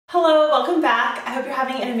Hello, welcome back. I hope you're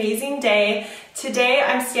having an amazing day. Today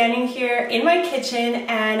I'm standing here in my kitchen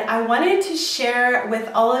and I wanted to share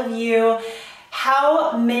with all of you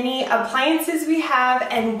how many appliances we have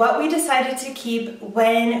and what we decided to keep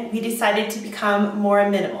when we decided to become more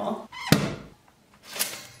minimal.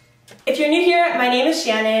 If you're new here, my name is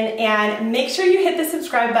Shannon and make sure you hit the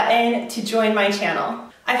subscribe button to join my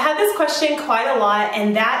channel. I've had this question quite a lot,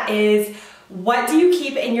 and that is, what do you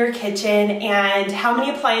keep in your kitchen and how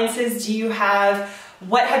many appliances do you have?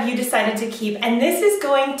 What have you decided to keep? And this is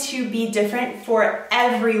going to be different for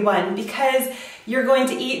everyone because you're going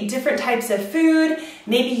to eat different types of food.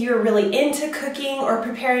 Maybe you're really into cooking or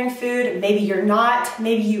preparing food. Maybe you're not.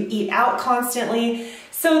 Maybe you eat out constantly.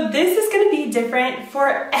 So this is going to be different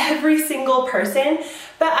for every single person,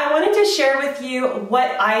 but I wanted to share with you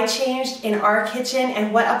what I changed in our kitchen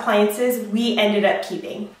and what appliances we ended up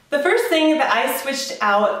keeping. The first thing that I switched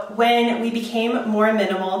out when we became more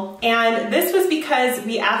minimal, and this was because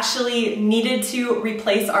we actually needed to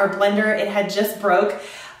replace our blender. It had just broke.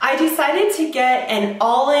 I decided to get an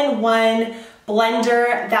all-in-one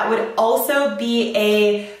blender that would also be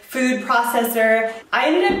a food processor. I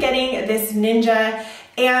ended up getting this Ninja,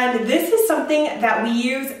 and this is something that we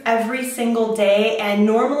use every single day, and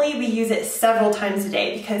normally we use it several times a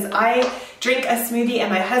day because I drink a smoothie and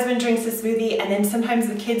my husband drinks a smoothie, and then sometimes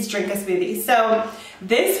the kids drink a smoothie. So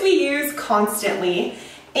this we use constantly,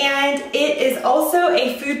 and it is also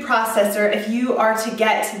a food processor if you are to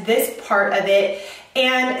get this part of it.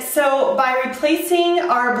 And so by replacing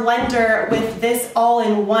our blender with this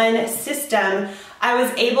all-in-one system, I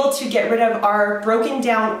was able to get rid of our broken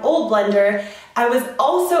down old blender. I was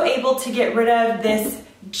also able to get rid of this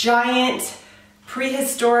giant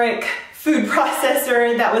prehistoric food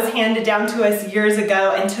processor that was handed down to us years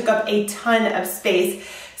ago and took up a ton of space.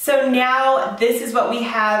 So now this is what we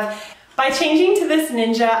have. By changing to this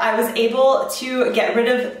Ninja, I was able to get rid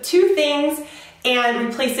of two things and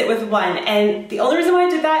replace it with one. And the only reason why I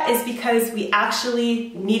did that is because we actually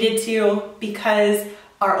needed to, because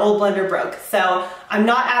our old blender broke. So I'm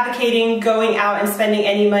not advocating going out and spending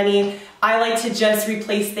any money. I like to just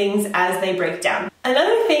replace things as they break down.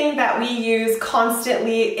 Another thing that we use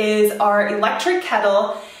constantly is our electric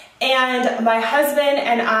kettle, and my husband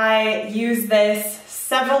and I use this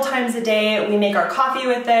several times a day. We make our coffee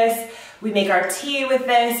with this, we make our tea with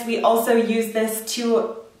this. We also use this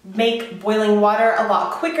to make boiling water a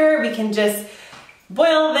lot quicker. We can just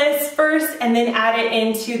boil this first and then add it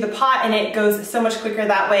into the pot, and it goes so much quicker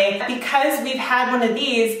that way. Because we've had one of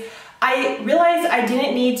these, I realized I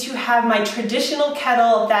didn't need to have my traditional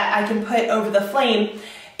kettle that I can put over the flame.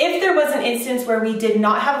 If there was an instance where we did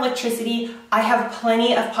not have electricity, I have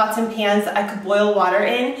plenty of pots and pans that I could boil water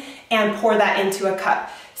in and pour that into a cup.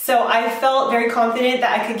 So I felt very confident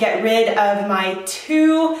that I could get rid of my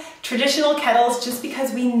two traditional kettles just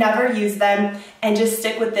because we never use them, and just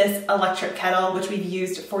stick with this electric kettle, which we've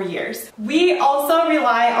used for years. We also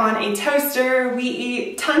rely on a toaster. We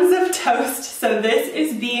eat tons of toast, so this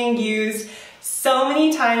is being used so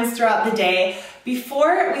many times throughout the day.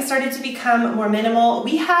 Before we started to become more minimal,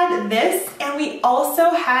 we had this, and we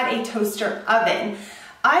also had a toaster oven.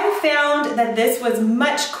 I found that this was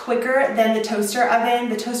much quicker than the toaster oven.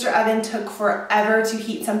 The toaster oven took forever to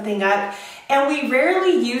heat something up, and we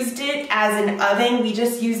rarely used it as an oven. We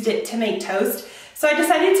just used it to make toast. So I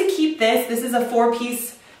decided to keep this. This is a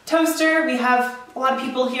 4-piece toaster. We have a lot of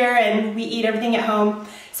people here and we eat everything at home.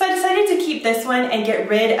 So I decided to keep this one and get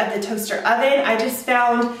rid of the toaster oven. I just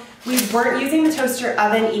found we weren't using the toaster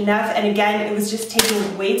oven enough, and again, it was just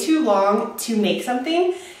taking way too long to make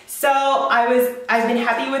something. So I've been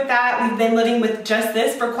happy with that. We've been living with just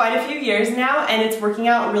this for quite a few years now, and it's working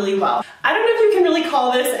out really well. I don't know if you can really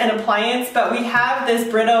call this an appliance, but we have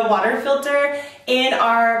this Brita water filter. In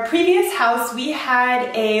our previous house, we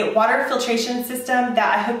had a water filtration system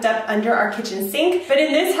that I hooked up under our kitchen sink. But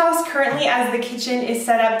in this house currently, as the kitchen is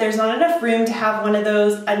set up, there's not enough room to have one of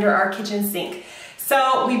those under our kitchen sink.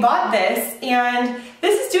 So we bought this, and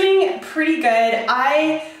this is doing pretty good.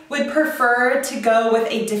 I would prefer to go with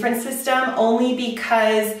a different system only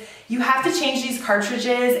because you have to change these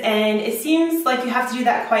cartridges, and it seems like you have to do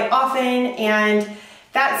that quite often, and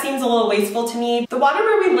that seems a little wasteful to me. The water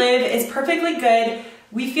where we live is perfectly good.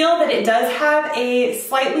 We feel that it does have a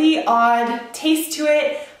slightly odd taste to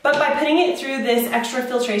it, but by putting it through this extra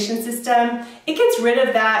filtration system, it gets rid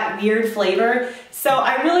of that weird flavor. So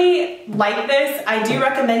I really like this. I do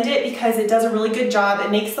recommend it because it does a really good job.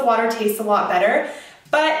 It makes the water taste a lot better.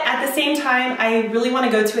 But at the same time, I really want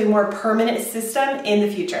to go to a more permanent system in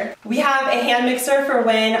the future. We have a hand mixer for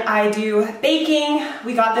when I do baking.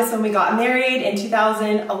 We got this when we got married in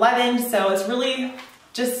 2011, so it's really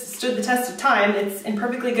just stood the test of time. It's in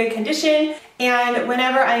perfectly good condition, and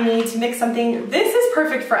whenever I need to mix something, this is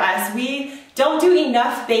perfect for us. We don't do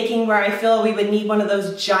enough baking where I feel we would need one of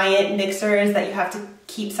those giant mixers that you have to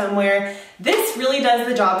keep somewhere. This really does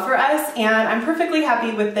the job for us, and I'm perfectly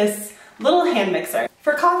happy with this little hand mixer.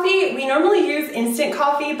 For coffee, we normally use instant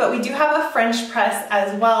coffee, but we do have a French press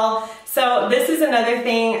as well. So this is another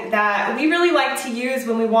thing that we really like to use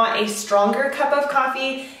when we want a stronger cup of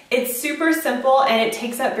coffee. It's super simple and it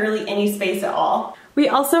takes up barely any space at all. We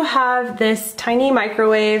also have this tiny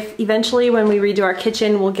microwave. Eventually when we redo our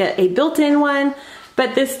kitchen, we'll get a built-in one,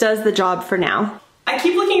 but this does the job for now. I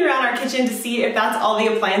keep looking around our kitchen to see if that's all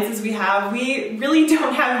the appliances we have. We really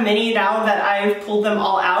don't have many now that I've pulled them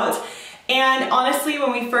all out. And honestly,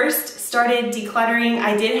 when we first started decluttering,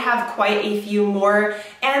 I did have quite a few more,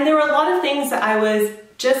 and there were a lot of things that I was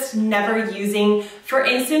just never using. For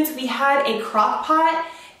instance, we had a crock pot,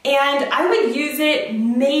 and I would use it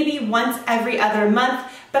maybe once every other month,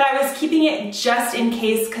 but I was keeping it just in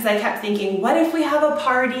case because I kept thinking, what if we have a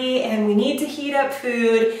party and we need to heat up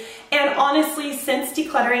food? And honestly, since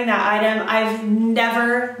decluttering that item, I've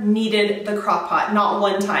never needed the crock pot, not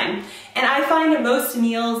one time. And I find most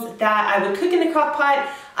meals that I would cook in the crock pot,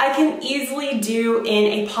 I can easily do in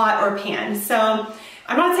a pot or pan. So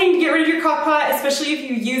I'm not saying to get rid of your crock pot, especially if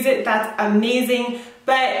you use it, that's amazing.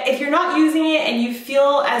 But if you're not using it and you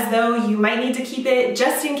feel as though you might need to keep it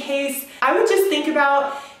just in case, I would just think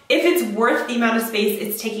about if it's worth the amount of space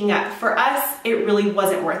it's taking up. For us, it really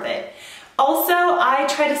wasn't worth it. Also, I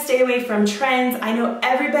try to stay away from trends. I know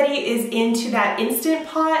everybody is into that Instant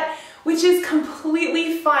Pot, which is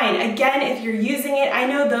completely fine. Again, if you're using it, I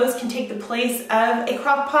know those can take the place of a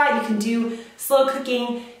crock pot. You can do slow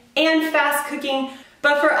cooking and fast cooking,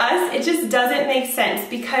 but for us, it just doesn't make sense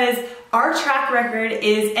because our track record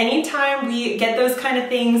is anytime we get those kind of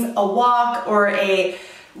things, a wok or a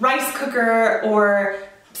rice cooker or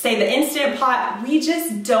say the Instant Pot, we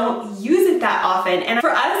just don't use it that often. And for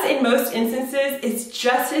us, in most instances, it's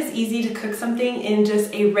just as easy to cook something in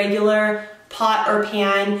just a regular pot or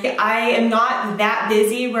pan. I am not that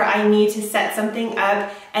busy where I need to set something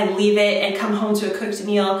up and leave it and come home to a cooked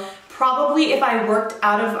meal. Probably if I worked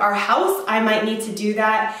out of our house, I might need to do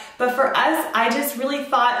that. But for us, I just really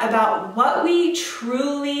thought about what we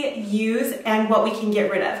truly use and what we can get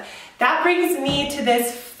rid of. That brings me to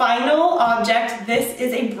this final object. This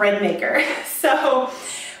is a bread maker. So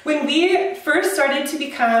when we first started to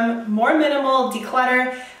become more minimal,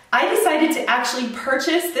 declutter, I decided to actually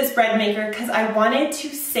purchase this bread maker because I wanted to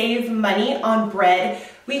save money on bread.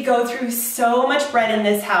 We go through so much bread in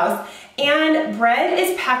this house, and bread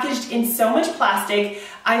is packaged in so much plastic.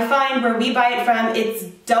 I find where we buy it from, it's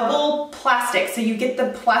double plastic. So you get the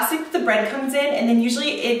plastic the bread comes in, and then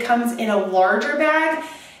usually it comes in a larger bag.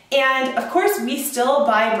 And of course we still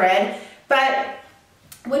buy bread, but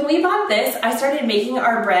when we bought this, I started making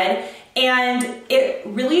our bread and it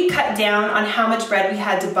really cut down on how much bread we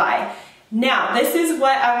had to buy. Now, this is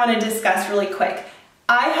what I want to discuss really quick.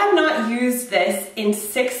 I have not used this in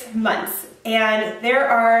 6 months, and there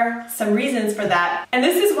are some reasons for that. And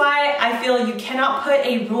this is why I feel you cannot put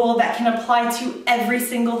a rule that can apply to every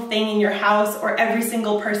single thing in your house or every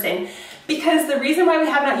single person. Because the reason why we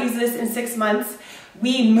have not used this in 6 months,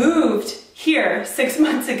 we moved here 6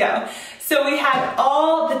 months ago. So we had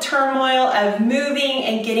all the turmoil of moving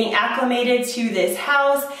and getting acclimated to this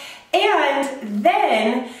house. And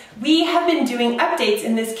then we have been doing updates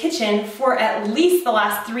in this kitchen for at least the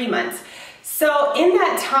last 3 months. So in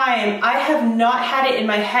that time, I have not had it in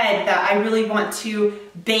my head that I really want to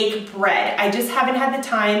bake bread. I just haven't had the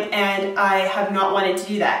time and I have not wanted to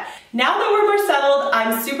do that. Now that we're more settled,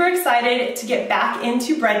 I'm super excited to get back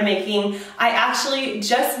into bread making. I actually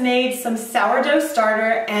just made some sourdough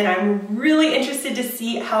starter and I'm really interested to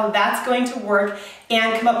see how that's going to work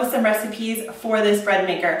and come up with some recipes for this bread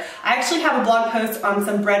maker. I actually have a blog post on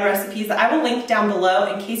some bread recipes that I will link down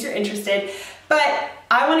below in case you're interested, but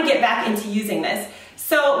I want to get back into using this.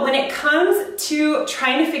 So when it comes to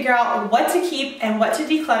trying to figure out what to keep and what to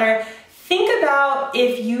declutter, think about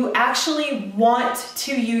if you actually want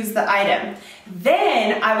to use the item.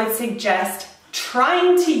 Then I would suggest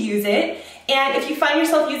trying to use it, and if you find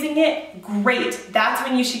yourself using it, great, that's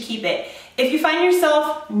when you should keep it. If you find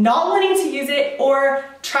yourself not wanting to use it or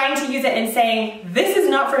trying to use it and saying, this is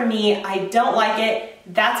not for me, I don't like it,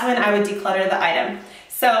 that's when I would declutter the item.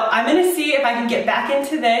 So I'm gonna see if I can get back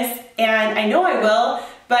into this, and I know I will,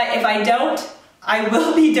 but if I don't, I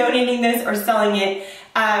will be donating this or selling it,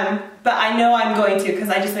 but I know I'm going to because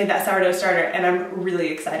I just made that sourdough starter and I'm really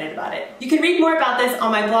excited about it. You can read more about this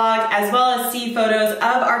on my blog as well as see photos of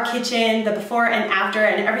our kitchen, the before and after,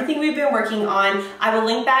 and everything we've been working on. I will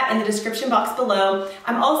link that in the description box below.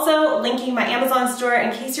 I'm also linking my Amazon store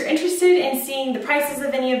in case you're interested in seeing the prices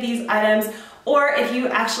of any of these items, or if you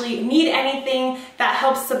actually need anything that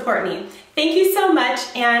helps support me. Thank you so much,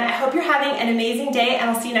 and I hope you're having an amazing day, and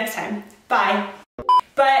I'll see you next time. Bye.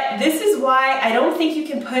 But this is why I don't think you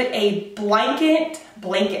can put a blanket